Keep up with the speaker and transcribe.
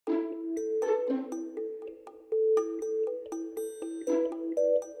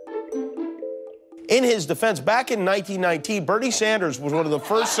in his defense, back in 1919, Bernie Sanders was one of the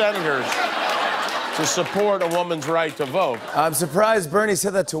first senators to support a woman's right to vote. I'm surprised Bernie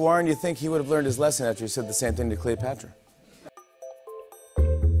said that to Warren. You think he would have learned his lesson after he said the same thing to Cleopatra?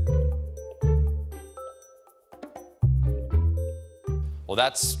 Well,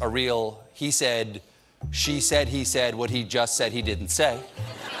 that's a real he said, she said, he said what he just said he didn't say.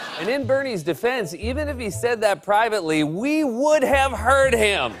 And in Bernie's defense, even if he said that privately, we would have heard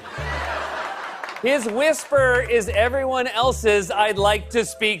him. His whisper is everyone else's, "I'd like to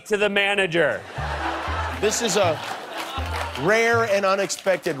speak to the manager." This is a rare and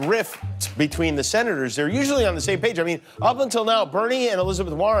unexpected rift between the senators. They're usually on the same page. I mean, up until now, Bernie and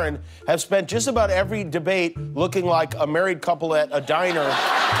Elizabeth Warren have spent just about every debate looking like a married couple at a diner,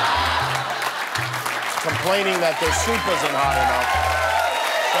 complaining that their soup isn't hot enough.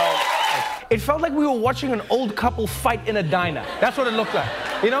 It felt like we were watching an old couple fight in a diner. That's what it looked like.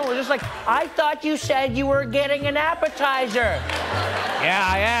 You know, it was just like, I thought you said you were getting an appetizer. Yeah,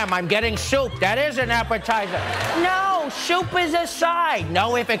 I am. I'm getting soup. That is an appetizer. No, soup is a side.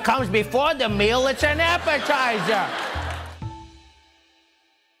 No, if it comes before the meal, it's an appetizer.